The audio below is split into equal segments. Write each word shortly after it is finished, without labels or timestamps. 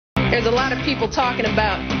There's a lot of people talking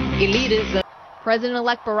about elitism.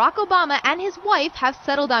 President-elect Barack Obama and his wife have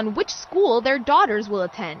settled on which school their daughters will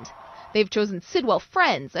attend. They've chosen Sidwell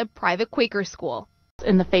Friends, a private Quaker school.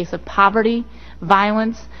 In the face of poverty,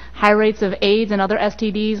 violence, high rates of AIDS and other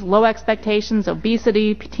STDs, low expectations,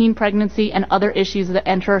 obesity, teen pregnancy, and other issues that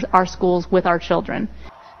enter our schools with our children.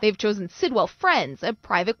 They've chosen Sidwell Friends, a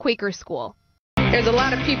private Quaker school. There's a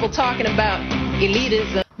lot of people talking about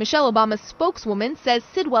elitism. Michelle Obama's spokeswoman says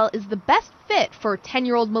Sidwell is the best fit for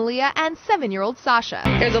 10-year-old Malia and 7-year-old Sasha.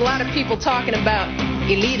 There's a lot of people talking about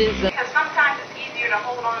elitism. Because sometimes it's easier to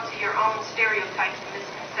hold on to your own stereotypes and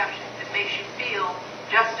misconceptions. It makes you feel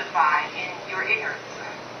justified in your ignorance.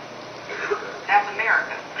 That's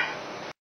America.